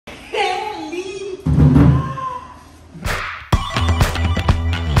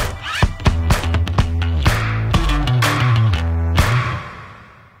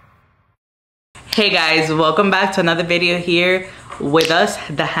Hey guys, welcome back to another video here with us,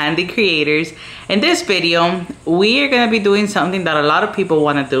 the Handy Creators. In this video, we are going to be doing something that a lot of people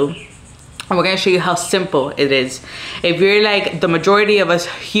want to do. And we're going to show you how simple it is. If you're like the majority of us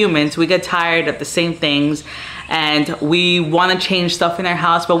humans, we get tired of the same things and we want to change stuff in our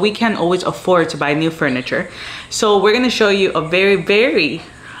house, but we can't always afford to buy new furniture. So we're going to show you a very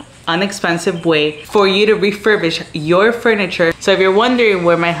inexpensive way for you to refurbish your furniture. So if you're wondering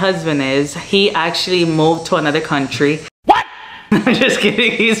where my husband is, he actually moved to another country. What? I'm just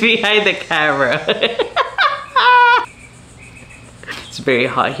kidding, he's behind the camera. It's very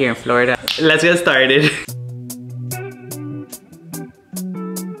hot here in Florida. Let's get started.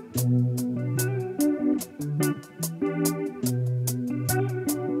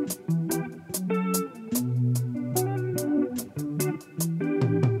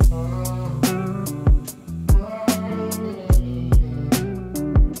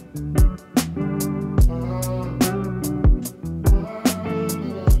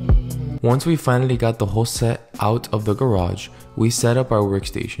 Once we finally got the whole set out of the garage, we set up our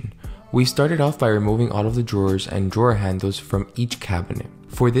workstation. We started off by removing all of the drawers and drawer handles from each cabinet.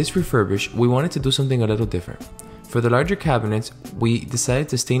 For this refurbish, we wanted to do something a little different. For the larger cabinets, we decided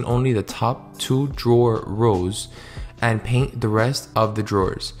to stain only the top 2 drawer rows and paint the rest of the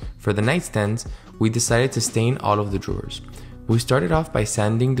drawers. For the nightstands, we decided to stain all of the drawers. We started off by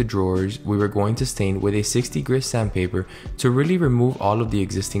sanding the drawers we were going to stain with a 60 grit sandpaper to really remove all of the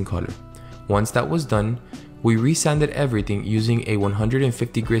existing color. Once that was done, we resanded everything using a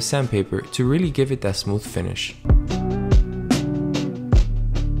 150 grit sandpaper to really give it that smooth finish.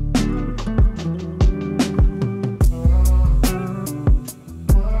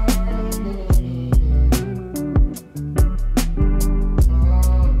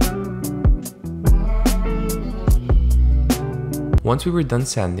 Once we were done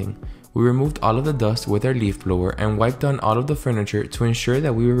sanding, we removed all of the dust with our leaf blower and wiped on all of the furniture to ensure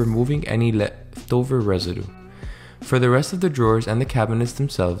that we were removing any leftover residue. For the rest of the drawers and the cabinets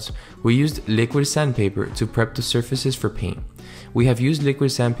themselves, we used liquid sandpaper to prep the surfaces for paint. We have used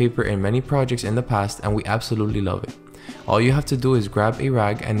liquid sandpaper in many projects in the past and we absolutely love it. All you have to do is grab a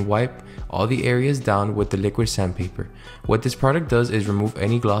rag and wipe all the areas down with the liquid sandpaper. What this product does is remove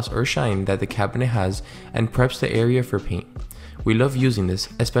any gloss or shine that the cabinet has and preps the area for paint. We love using this,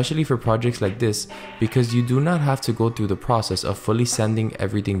 especially for projects like this, because you do not have to go through the process of fully sanding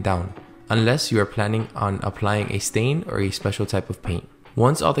everything down, unless you are planning on applying a stain or a special type of paint.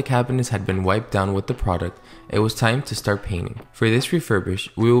 Once all the cabinets had been wiped down with the product, it was time to start painting. For this refurbish,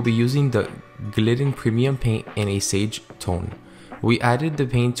 we will be using the Glidden Premium paint in a sage tone. We added the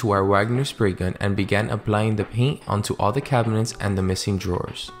paint to our Wagner spray gun and began applying the paint onto all the cabinets and the missing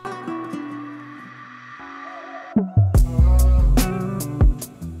drawers.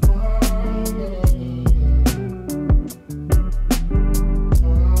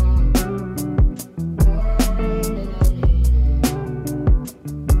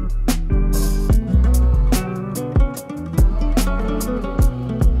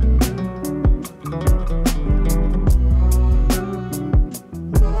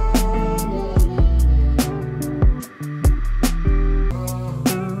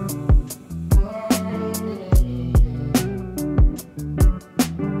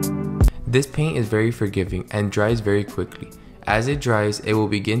 This paint is very forgiving and dries very quickly. As it dries, it will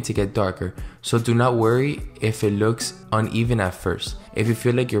begin to get darker, so do not worry if it looks uneven at first. If you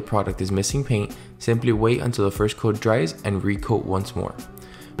feel like your product is missing paint, simply wait until the first coat dries and recoat once more.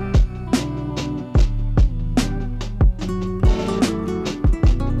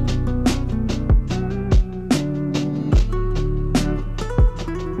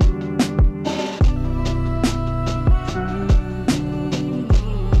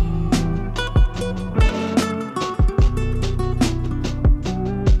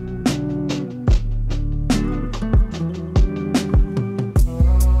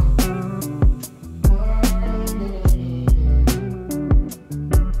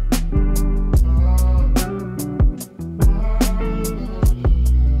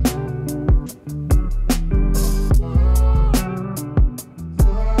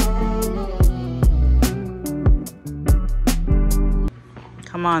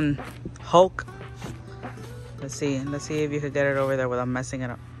 Come on, Hulk. Let's see if you could get it over there without messing it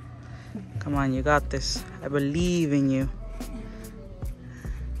up. Come on, you got this. I believe in you.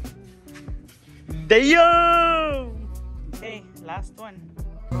 Damn! Okay, last one.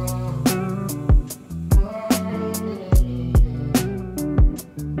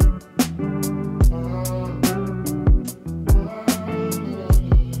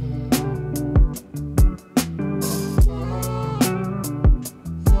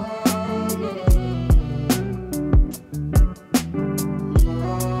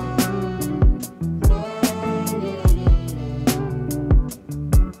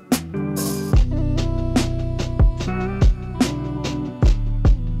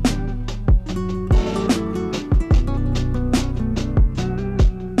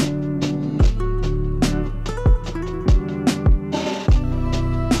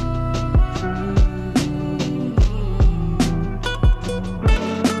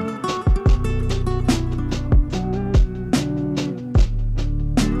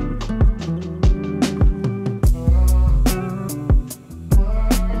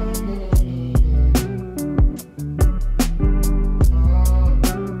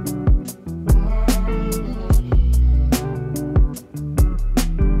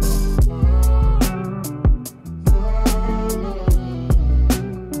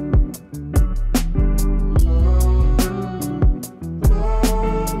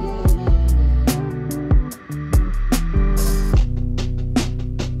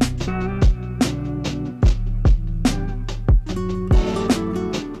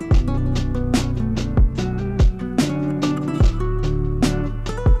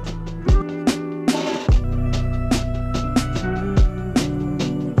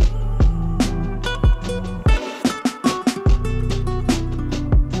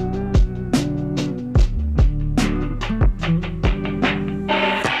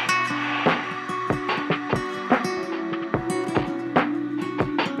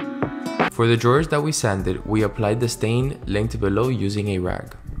 For the drawers that we sanded, we applied the stain linked below using a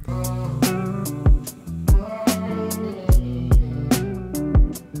rag.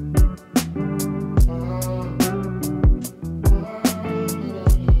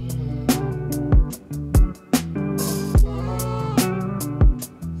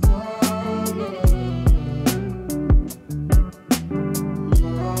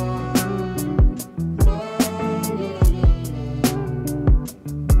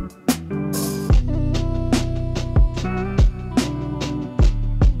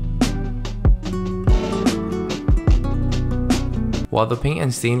 While the paint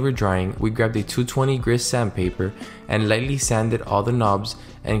and stain were drying, we grabbed a 220 grit sandpaper and lightly sanded all the knobs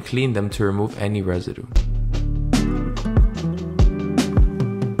and cleaned them to remove any residue.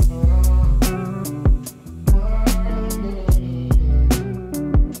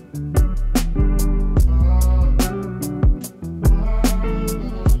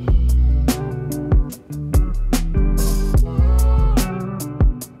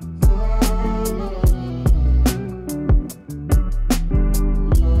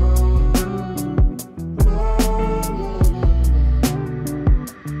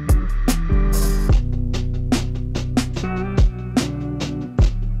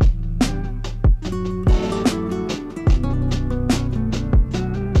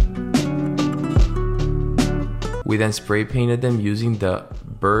 We then spray painted them using the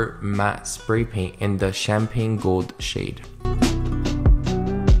Burr Matte spray paint in the Champagne Gold shade.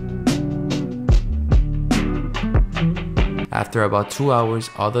 After about 2 hours,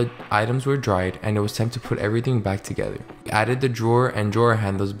 all the items were dried and it was time to put everything back together. We added the drawer and drawer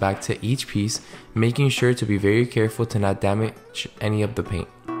handles back to each piece, making sure to be very careful to not damage any of the paint.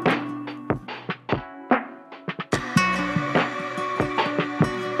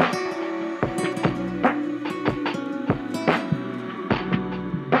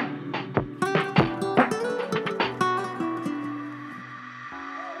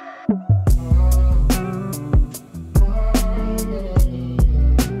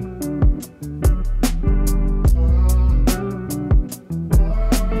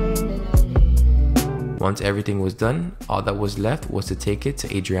 Once everything was done, all that was left was to take it to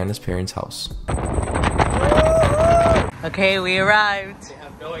Adrianna's parents' house. Okay, we arrived. They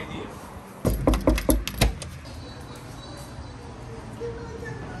have no idea.